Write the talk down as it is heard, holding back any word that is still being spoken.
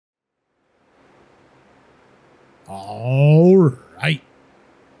All right.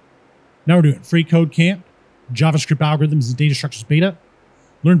 Now we're doing freeCodeCamp, JavaScript algorithms and data structures beta.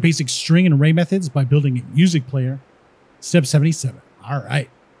 Learn basic string and array methods by building a music player. Step 77. All right.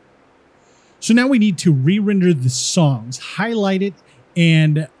 So now we need to re-render the songs, highlight it,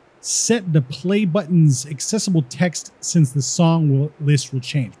 and set the play button's accessible text since the song list will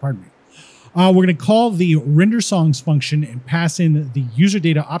change. Pardon me. We're going to call the render songs function and pass in the user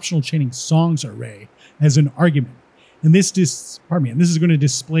data optional chaining songs array as an argument. And this is going to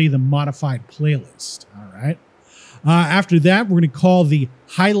display the modified playlist. All right. After that, we're going to call the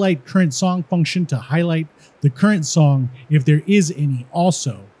highlightCurrentSong function to highlight the current song if there is any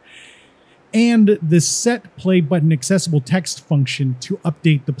also. And the setPlayButtonAccessibleText function to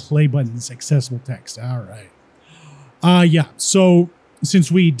update the play button's accessible text. All right. Yeah. So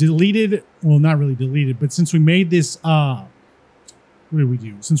since we deleted, well, not really deleted, but since we made this, what did we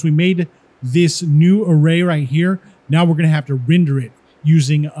do? Since we made this new array right here, now we're going to have to render it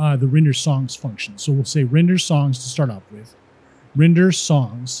using the render songs function. So we'll say render songs to start off with, render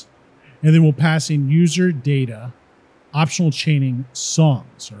songs, and then we'll pass in user data, optional chaining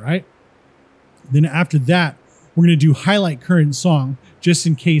songs. All right. Then after that, we're going to do highlight current song just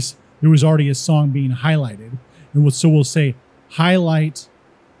in case there was already a song being highlighted. And so we'll say highlight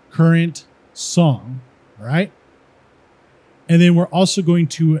current song. All right. And then we're also going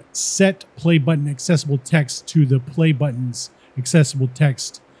to set play button accessible text to the play button's accessible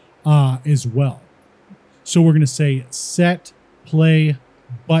text as well. So we're going to say set play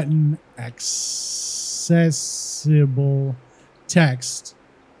button accessible text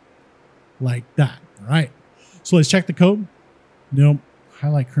like that. All right. So let's check the code. Nope.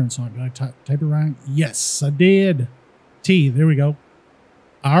 Highlight current song. Did I type it right? Yes, I did. T. There we go.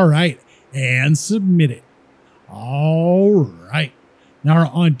 All right. And submit it. All right. Now we're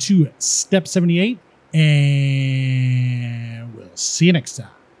on to step 78, and we'll see you next time.